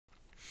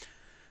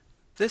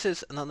This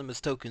is anonymous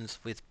tokens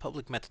with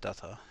public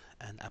metadata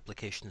and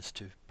applications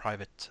to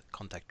private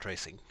contact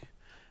tracing,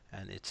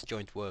 and it's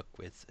joint work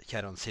with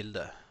Tjerand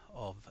Silde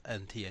of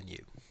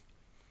NTNU.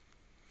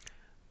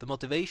 The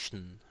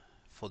motivation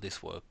for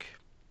this work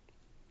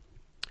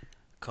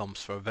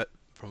comes from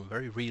a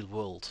very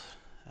real-world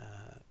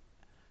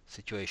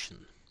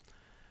situation.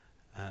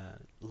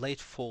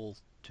 Late fall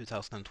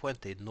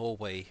 2020,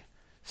 Norway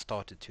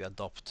started to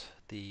adopt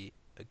the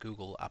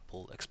Google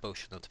Apple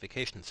exposure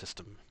notification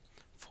system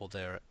for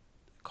their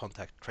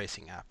contact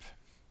tracing app.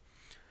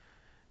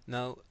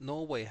 Now,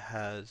 Norway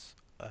has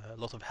a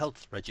lot of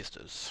health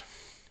registers,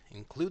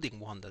 including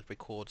one that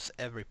records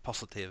every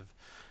positive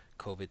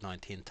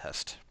COVID-19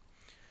 test.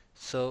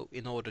 So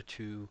in order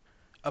to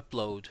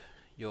upload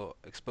your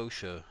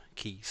exposure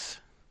keys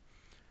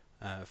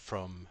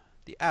from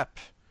the app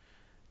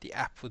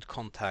would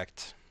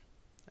contact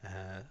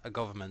a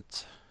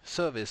government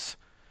service,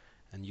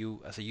 and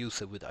you as a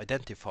user would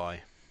identify,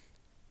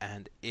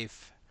 and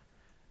if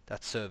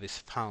that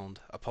service found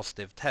a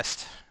positive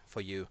test for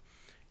you,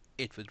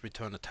 it would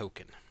return a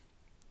token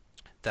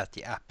that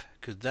the app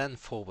could then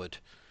forward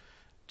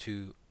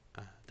to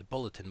the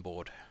bulletin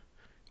board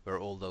where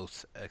all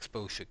those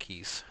exposure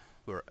keys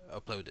were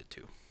uploaded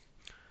to.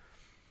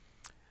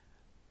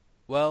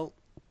 Well,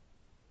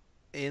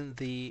 in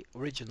the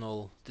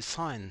original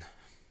design,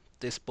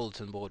 this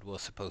bulletin board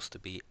was supposed to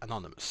be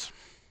anonymous.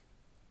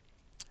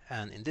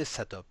 And in this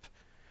setup,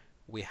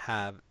 we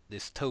have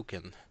this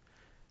token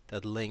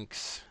that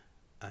links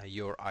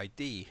your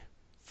ID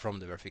from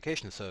the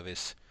verification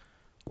service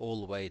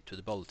all the way to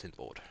the bulletin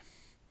board,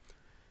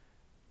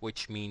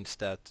 which means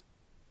that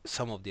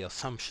some of the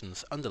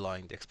assumptions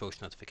underlying the exposure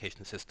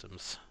notification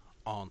systems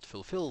aren't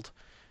fulfilled,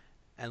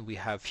 and we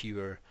have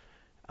fewer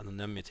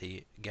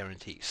anonymity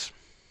guarantees.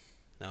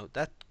 Now,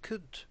 that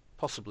could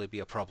possibly be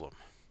a problem,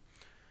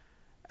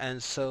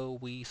 and so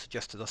we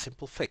suggested a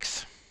simple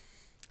fix.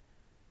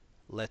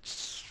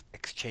 Let's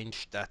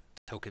exchange that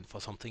token for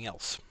something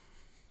else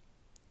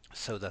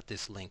so that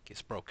this link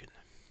is broken.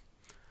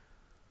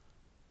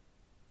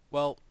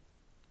 Well,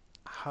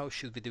 how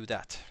should we do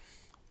that?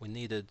 We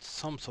needed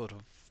some sort of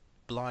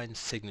blind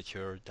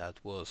signature that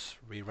was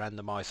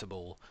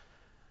re-randomizable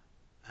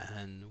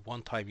and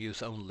one-time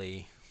use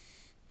only.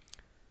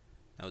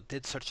 Now,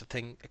 did such a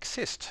thing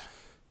exist?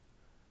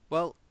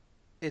 Well,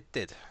 it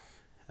did.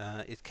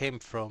 It came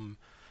from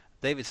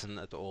Davidson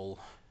et al.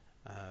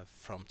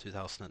 From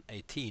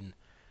 2018,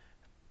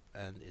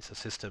 and it's a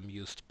system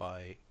used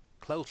by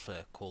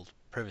Cloudflare called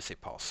Privacy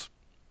Pass.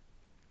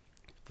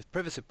 With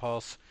Privacy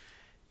Pass,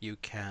 you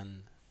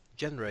can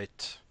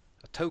generate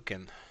a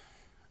token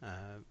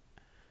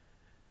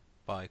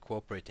by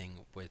cooperating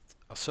with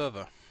a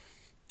server,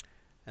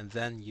 and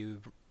then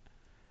you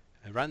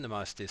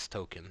randomize this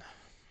token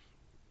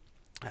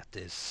at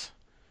this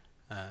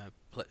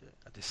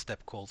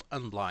step called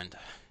unblind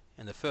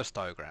in the first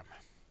diagram.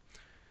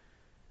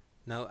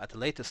 Now, at a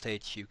later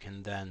stage, you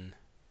can then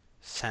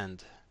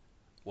send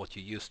what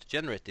you used to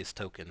generate this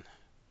token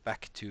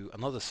back to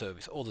another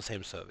service, or the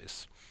same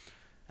service,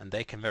 and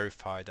they can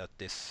verify that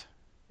this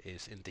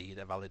is indeed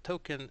a valid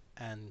token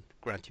and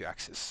grant you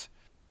access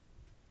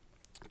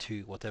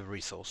to whatever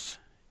resource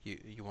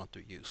you want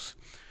to use.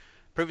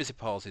 Privacy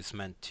Pass is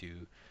meant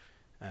to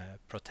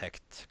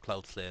protect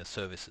Cloudflare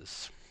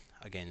services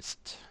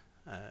against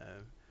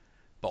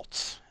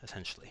bots,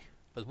 essentially.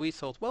 But we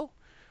thought, well,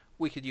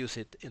 we could use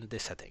it in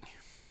this setting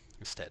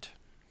instead.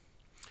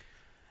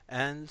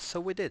 And so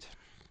we did.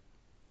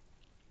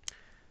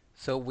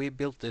 So we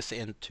built this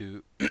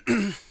into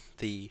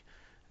the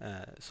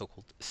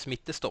so-called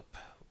Smittestopp,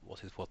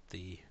 what is what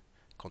the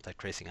contact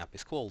tracing app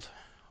is called,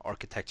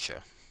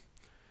 architecture.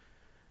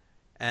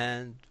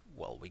 And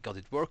well, we got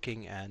it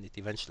working and it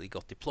eventually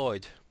got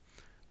deployed,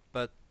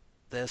 but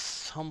there's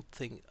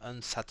something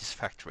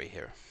unsatisfactory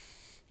here.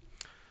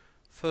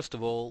 First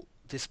of all,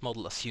 this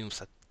model assumes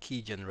that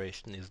key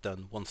generation is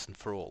done once and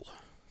for all.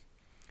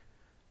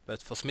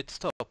 But for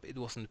Smittestopp, it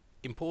wasn't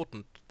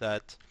important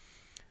that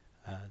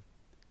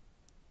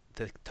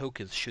the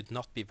tokens should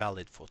not be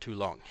valid for too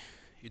long.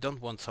 You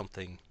don't want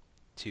something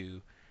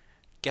to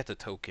get a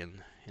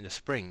token in the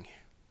spring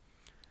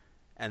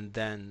and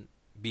then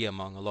be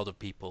among a lot of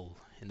people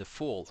in the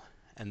fall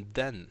and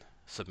then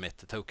submit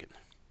the token.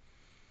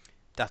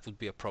 That would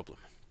be a problem.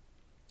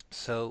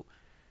 So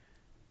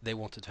they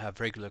wanted to have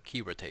regular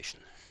key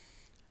rotation.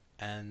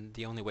 And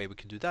the only way we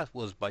could do that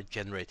was by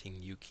generating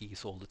new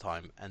keys all the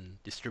time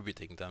and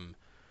distributing them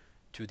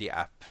to the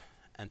app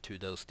and to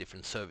those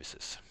different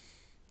services.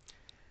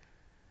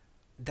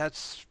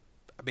 That's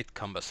a bit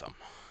cumbersome.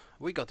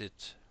 We got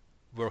it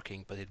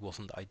working, but it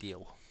wasn't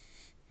ideal.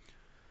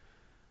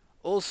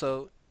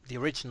 Also, the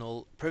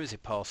original Privacy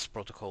Pass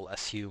protocol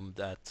assumed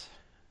that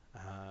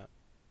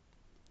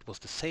it was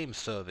the same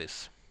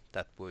service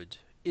that would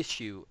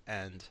issue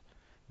and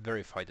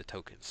verify the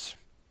tokens.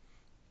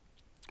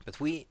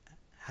 But we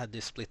had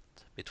this split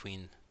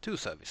between two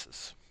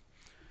services.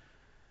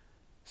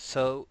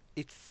 So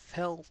it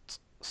felt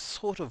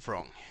sort of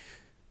wrong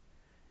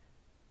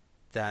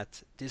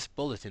that this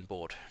bulletin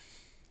board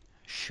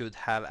should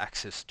have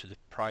access to the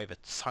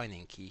private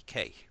signing key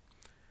K.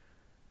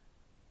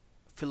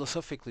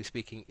 Philosophically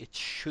speaking, it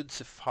should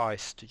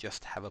suffice to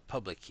just have a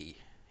public key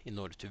in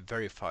order to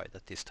verify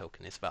that this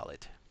token is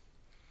valid.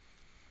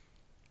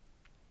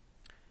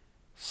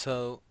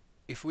 So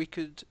if we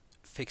could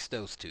fix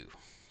those two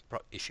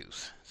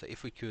issues, so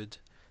if we could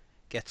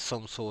get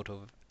some sort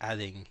of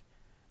adding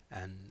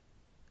an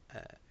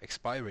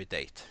expiry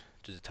date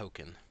to the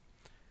token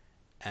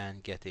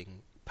and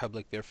getting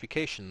public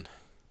verification,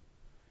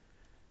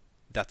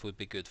 that would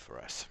be good for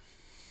us.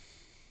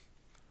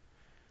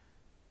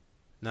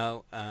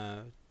 Now,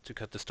 to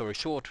cut the story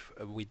short,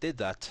 we did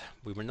that.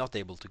 We were not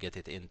able to get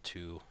it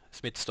into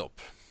SmithStop,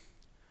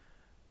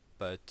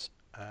 but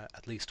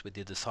at least we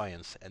did the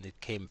science, and it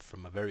came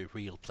from a very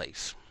real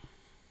place.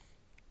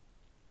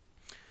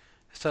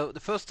 So the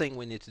first thing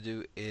we need to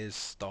do is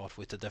start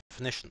with the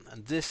definition,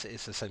 and this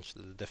is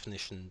essentially the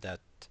definition that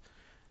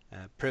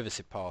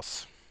privacy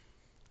pass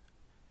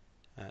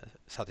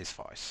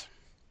satisfies.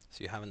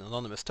 So you have an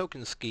anonymous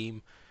token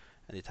scheme,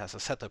 and it has a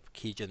setup,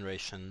 key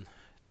generation,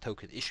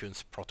 token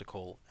issuance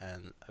protocol,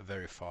 and a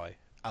verify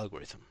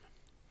algorithm.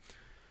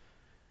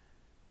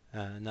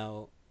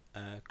 Now,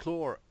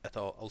 Clore et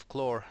al.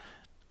 Clore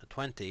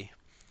 20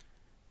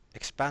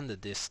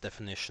 expanded this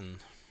definition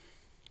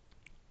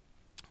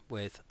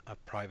with a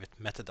private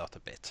metadata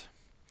bit,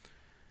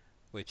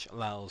 which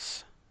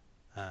allows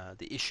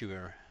the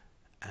issuer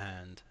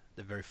and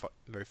the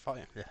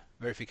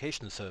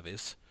verification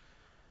service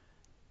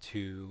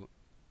to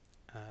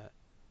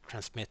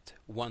transmit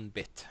one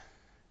bit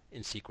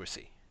in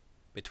secrecy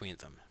between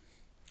them.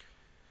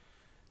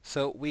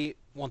 So we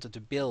wanted to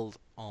build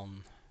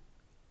on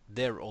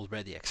their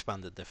already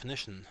expanded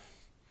definition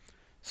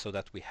so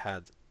that we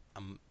had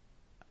a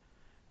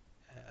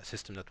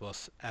system that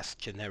was as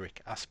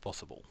generic as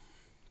possible.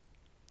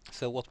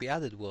 So what we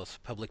added was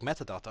public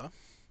metadata,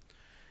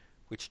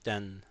 which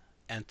then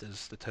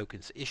enters the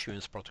token's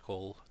issuance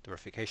protocol, the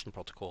verification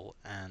protocol,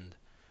 and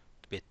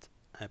the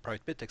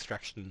private bit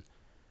extraction,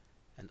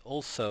 and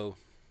also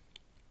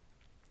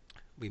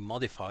we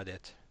modified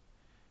it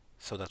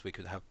so that we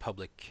could have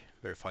public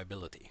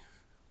verifiability,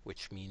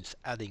 which means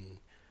adding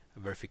a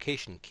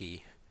verification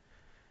key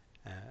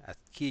at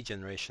key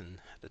generation,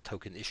 the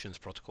token issuance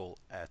protocol,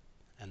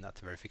 and at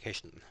the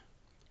verification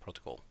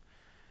protocol.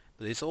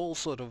 But it's all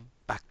sort of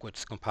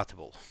backwards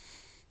compatible,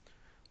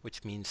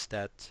 which means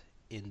that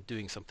in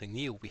doing something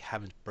new, we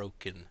haven't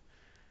broken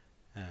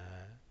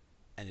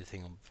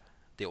anything of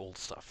the old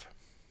stuff,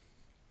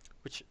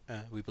 which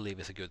we believe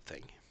is a good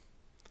thing.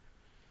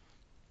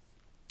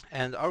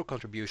 And our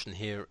contribution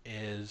here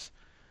is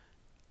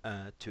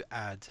to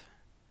add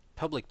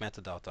public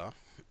metadata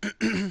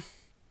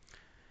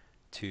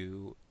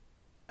to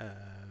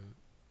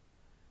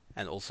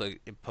and also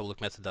public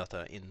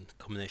metadata in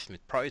combination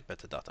with private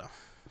metadata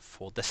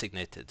for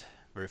designated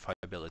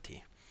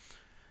verifiability.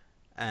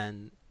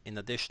 And in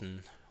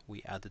addition,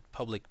 we added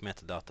public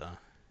metadata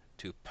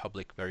to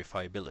public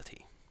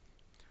verifiability.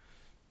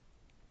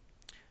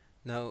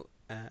 Now,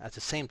 at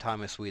the same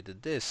time as we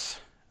did this,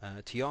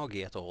 Tjerand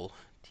et al.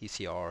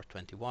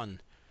 TCR21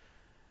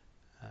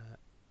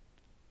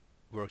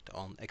 worked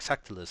on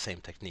exactly the same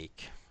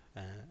technique,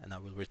 and I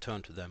will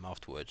return to them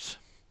afterwards.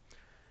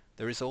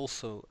 There is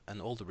also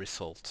an older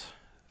result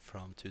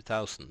from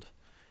 2000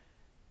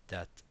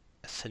 that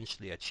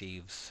essentially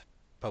achieves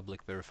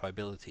public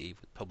verifiability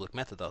with public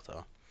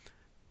metadata,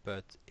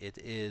 but it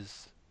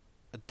is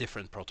a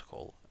different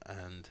protocol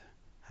and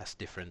has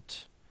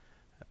different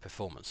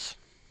performance.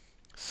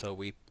 So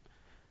we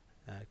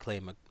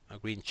claim a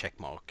green check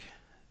mark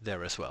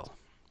there as well.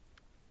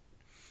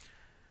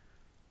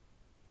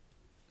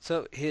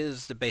 So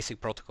here's the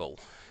basic protocol,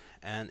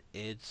 and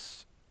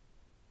it's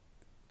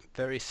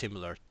very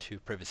similar to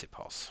Privacy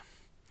Pass.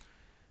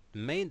 The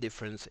main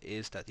difference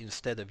is that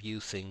instead of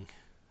using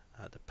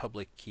the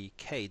public key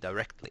K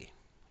directly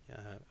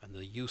and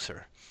the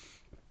user,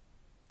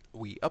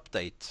 we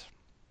update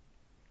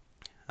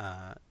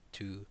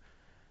to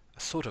a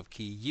sort of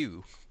key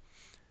U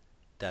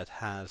that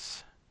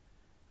has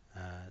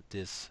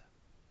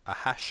a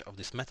hash of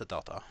this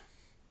metadata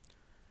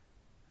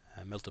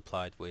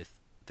multiplied with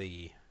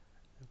the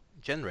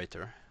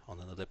generator on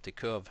an elliptic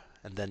curve,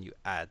 and then you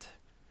add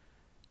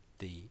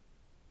the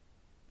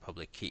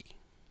public key.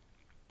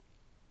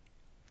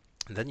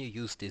 And then you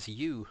use this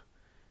U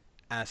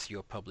as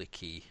your public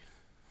key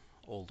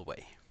all the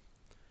way.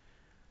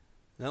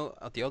 Now,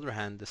 on the other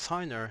hand, the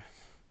signer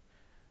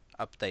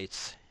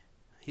updates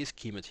his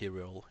key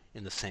material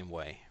in the same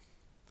way,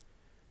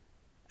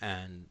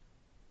 and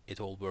it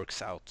all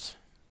works out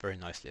very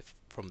nicely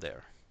from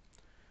there.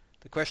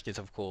 The question is,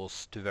 of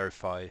course, to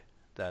verify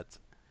that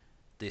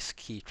this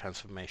key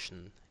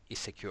transformation is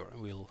secure,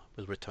 and we'll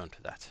return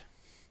to that.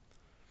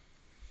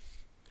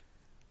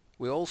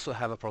 We also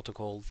have a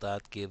protocol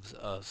that gives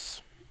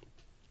us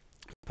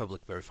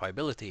public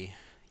verifiability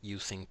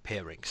using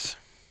pairings,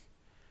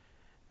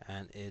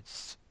 and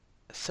it's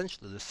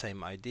essentially the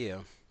same idea.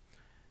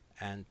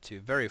 And to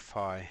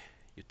verify,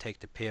 you take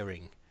the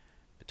pairing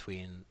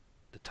between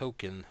the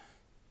token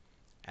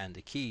and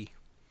the key,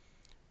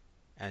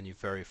 and you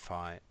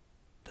verify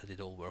that it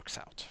all works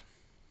out.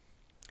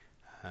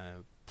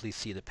 Please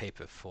see the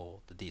paper for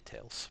the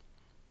details.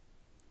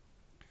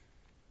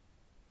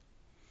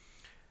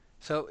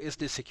 So is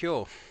this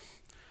secure?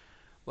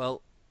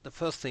 Well, the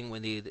first thing we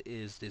need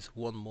is this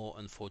one more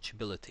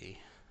unforgeability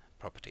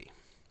property.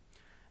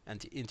 And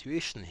the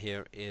intuition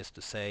here is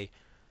to say,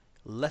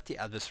 let the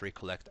adversary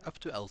collect up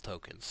to L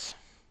tokens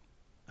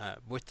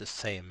with the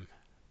same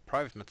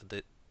private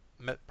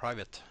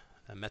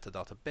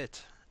metadata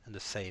bit and the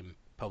same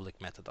public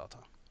metadata.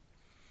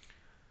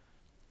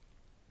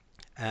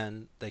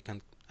 And they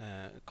can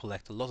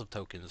collect a lot of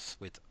tokens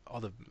with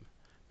other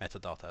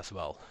metadata as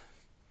well,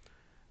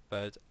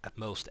 but at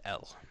most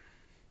L.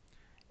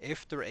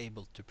 If they're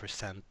able to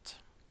present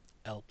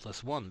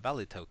L+1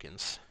 valid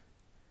tokens,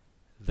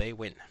 they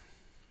win.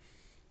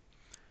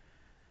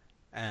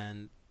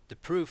 And the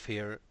proof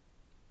here,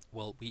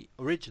 well, we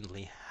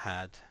originally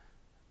had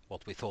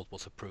what we thought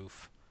was a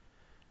proof,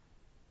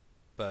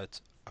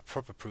 but a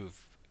proper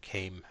proof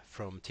came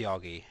from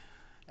Tjerand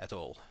et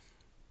al.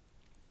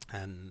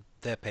 And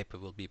their paper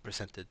will be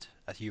presented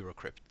at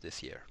Eurocrypt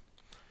this year.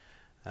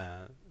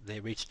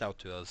 They reached out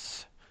to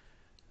us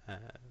in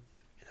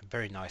a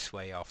very nice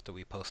way after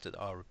we posted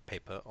our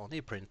paper on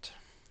ePrint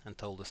and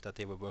told us that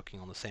they were working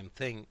on the same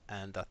thing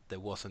and that there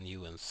was a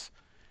nuance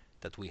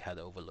that we had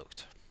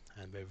overlooked.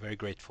 And we're very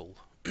grateful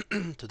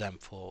to them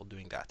for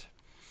doing that.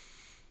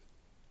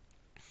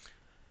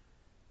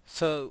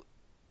 So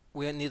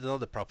we need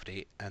another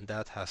property, and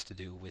that has to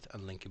do with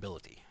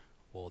unlinkability,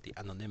 or the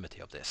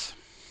anonymity of this.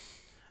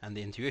 And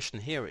the intuition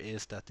here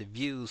is that the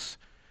views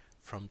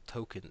from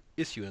token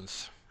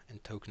issuance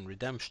and token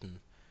redemption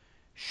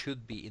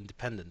should be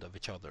independent of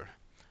each other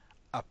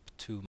up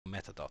to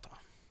metadata,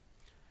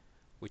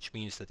 which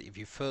means that if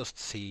you first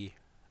see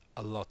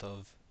a lot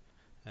of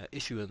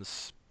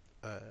issuance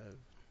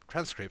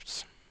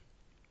transcripts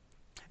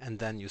and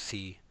then you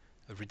see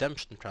a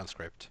redemption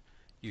transcript,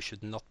 you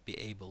should not be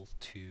able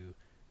to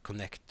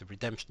connect the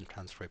redemption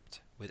transcript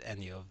with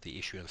any of the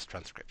issuance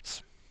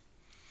transcripts.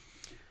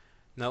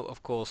 Now,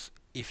 of course,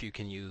 if you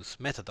can use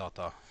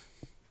metadata,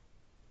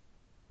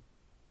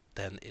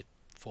 then it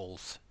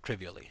falls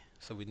trivially.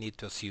 So we need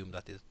to assume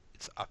that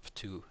it's up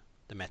to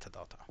the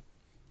metadata.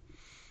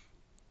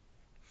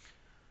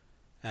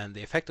 And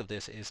the effect of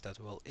this is that,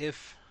 well,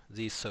 if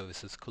these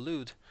services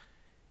collude,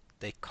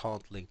 they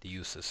can't link the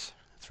users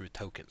through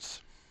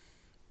tokens.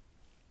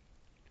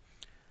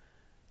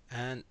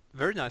 And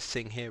very nice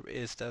thing here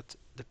is that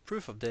the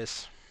proof of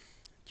this,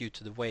 due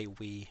to the way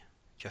we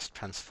just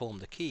transform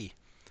the key,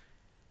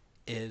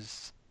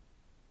 is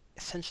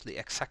essentially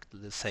exactly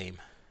the same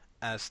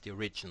as the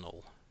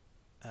original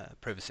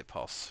privacy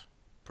pass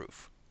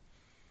proof.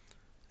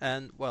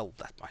 And well,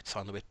 that might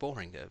sound a bit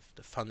boring.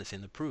 The fun is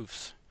in the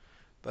proofs,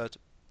 but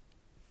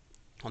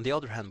on the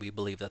other hand, we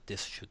believe that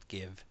this should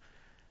give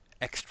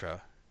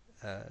extra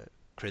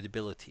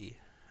credibility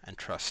and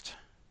trust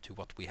to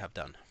what we have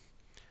done.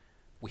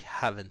 We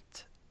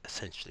haven't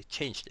essentially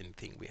changed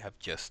anything. We have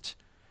just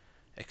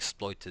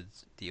exploited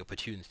the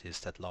opportunities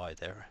that lie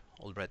there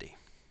already.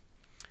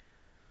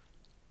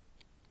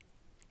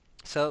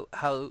 So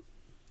how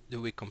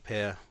do we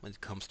compare when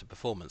it comes to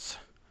performance?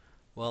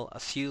 Well,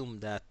 assume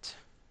that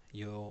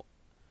you're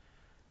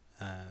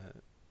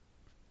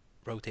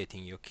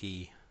rotating your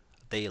key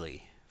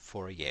daily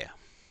for a year,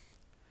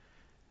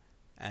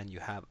 and you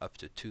have up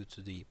to 2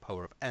 to the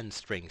power of n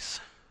strings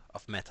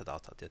of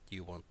metadata that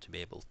you want to be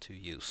able to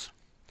use.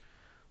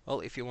 Well,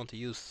 if you want to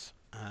use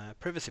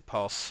privacy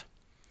pass,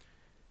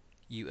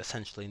 you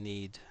essentially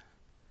need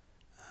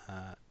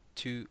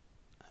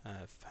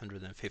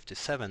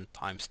 257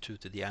 times 2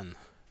 to the n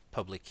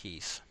public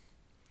keys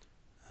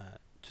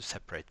to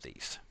separate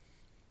these.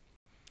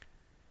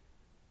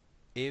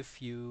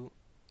 If you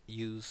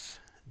use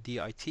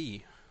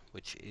DIT,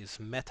 which is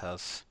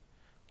Meta's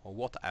or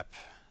WhatsApp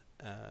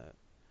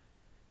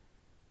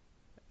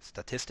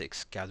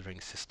statistics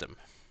gathering system,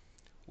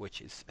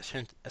 which is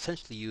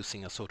essentially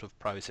using a sort of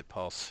privacy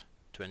pass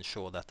to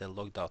ensure that the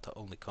log data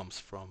only comes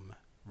from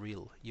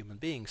real human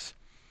beings,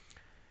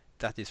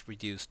 that is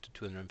reduced to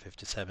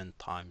 257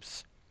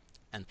 times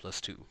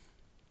n+2.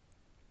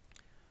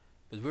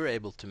 But we're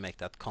able to make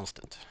that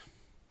constant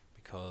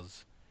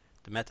because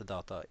the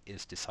metadata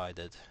is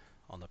decided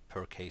on a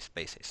per case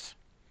basis.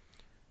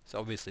 So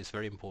obviously it's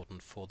very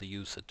important for the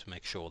user to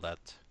make sure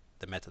that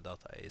the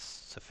metadata is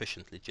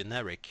sufficiently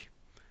generic,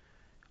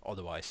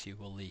 otherwise you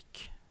will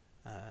leak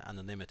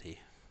anonymity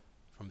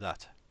from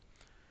that.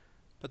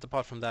 But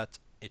apart from that,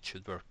 it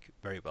should work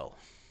very well.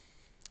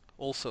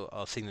 Also,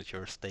 our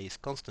signature stays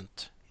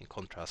constant in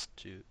contrast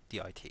to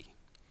DIT.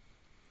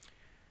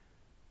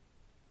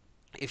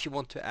 If you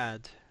want to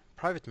add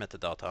private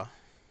metadata,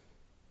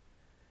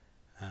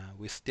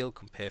 we still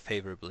compare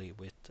favorably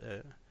with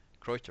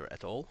Kreuter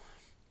et al.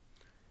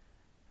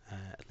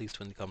 At least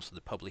when it comes to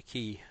the public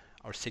key,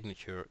 our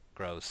signature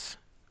grows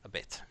a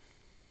bit.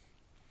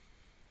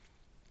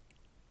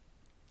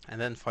 And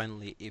then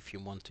finally, if you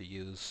want to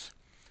use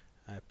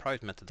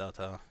private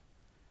metadata,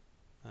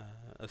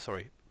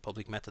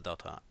 public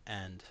metadata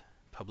and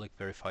public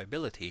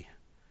verifiability,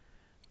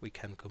 we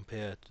can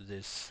compare to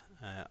this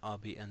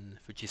Abe and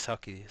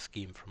Fujisaki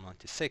scheme from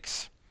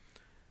 '96,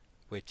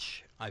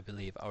 which I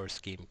believe our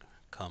scheme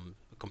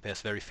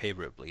compares very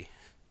favorably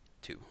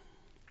to.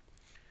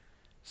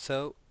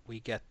 So we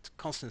get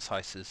constant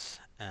sizes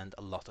and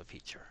a lot of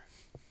feature.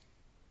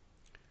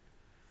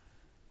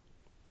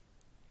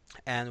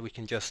 And we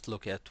can just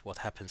look at what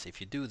happens if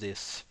you do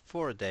this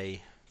for a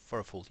day, for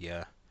a full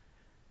year,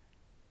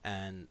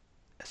 and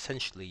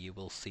essentially you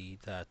will see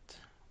that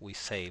we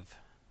save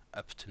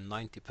up to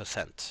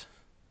 90%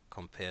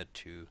 compared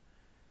to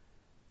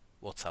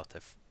what's out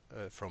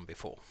there from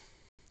before.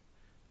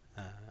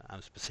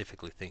 I'm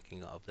specifically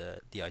thinking of the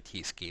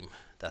DIT scheme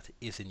that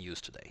is in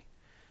use today.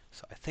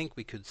 So I think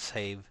we could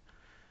save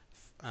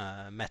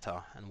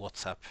Meta and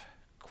WhatsApp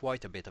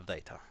quite a bit of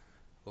data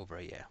over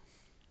a year.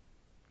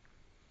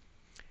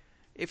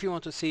 If you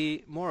want to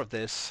see more of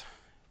this,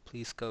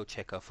 please go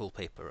check our full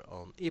paper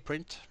on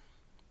ePrint.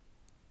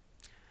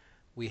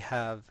 We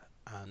have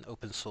an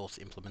open source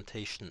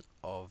implementation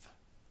of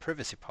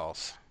privacy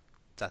paths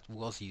that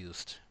was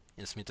used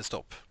in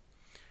Smitterstop.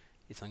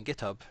 It's on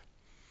GitHub,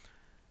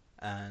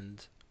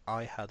 and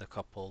I had a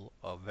couple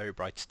of very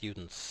bright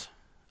students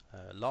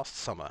last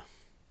summer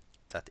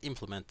that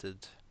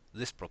implemented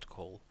this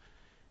protocol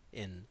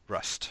in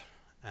Rust,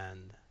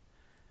 and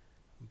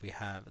we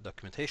have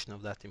documentation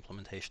of that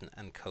implementation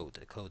and code.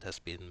 The code has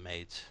been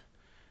made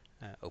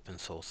open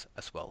source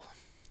as well.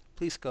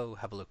 Please go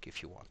have a look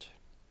if you want.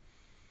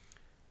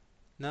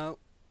 Now,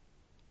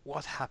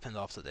 what happened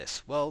after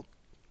this? Well,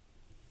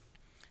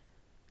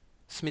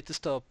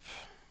 Smitterstop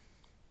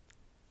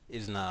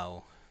is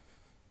now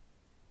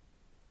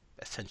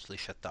essentially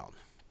shut down.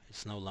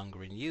 It's no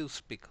longer in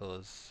use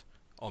because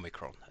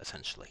Omicron,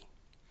 essentially.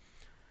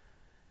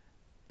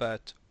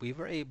 But we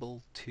were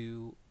able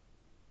to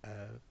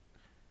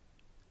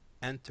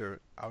enter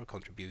our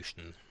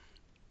contribution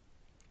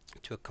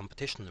to a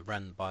competition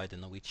run by the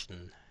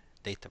Norwegian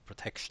Data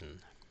Protection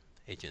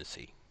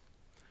Agency.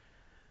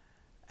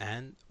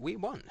 And we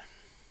won.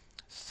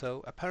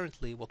 So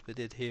apparently what we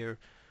did here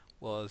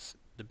was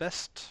the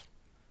best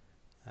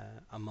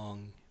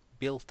among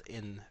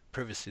built-in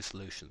privacy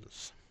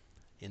solutions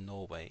in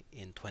Norway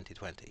in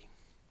 2020.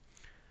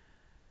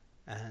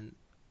 And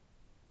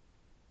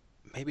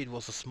maybe it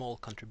was a small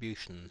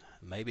contribution,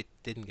 maybe it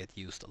didn't get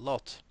used a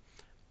lot,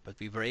 but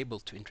we were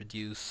able to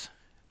introduce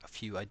a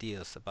few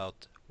ideas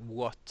about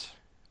what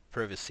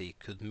privacy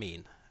could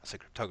mean as a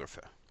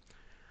cryptographer.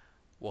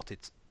 What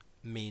it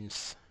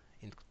means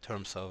in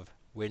terms of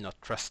we're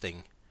not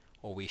trusting,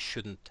 or we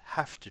shouldn't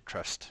have to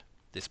trust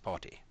this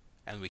party,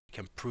 and we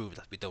can prove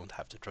that we don't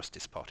have to trust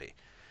this party.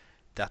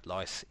 That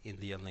lies in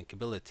the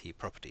unlinkability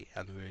property,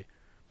 and we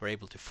were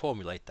able to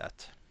formulate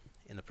that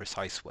in a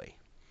precise way.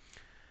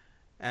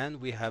 And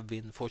we have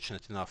been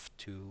fortunate enough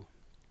to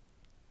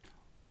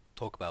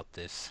talk about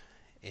this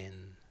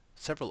in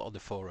several other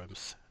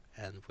forums,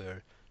 and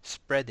we're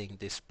spreading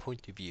this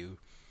point of view,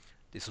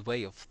 this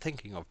way of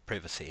thinking of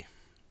privacy,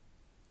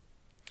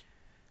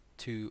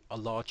 to a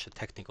larger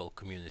technical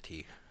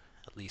community,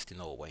 at least in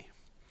Norway.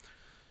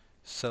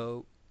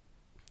 So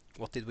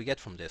what did we get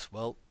from this?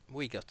 Well,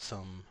 we got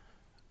some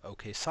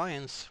okay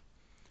science,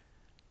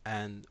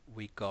 and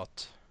we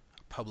got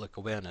public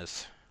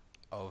awareness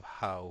of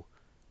how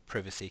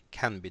privacy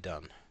can be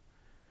done,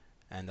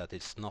 and that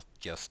it's not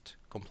just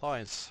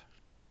compliance,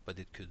 but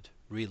it could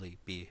really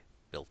be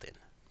built in.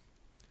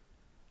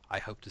 I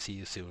hope to see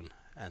you soon,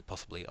 and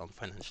possibly on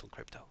Financial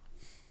Crypto.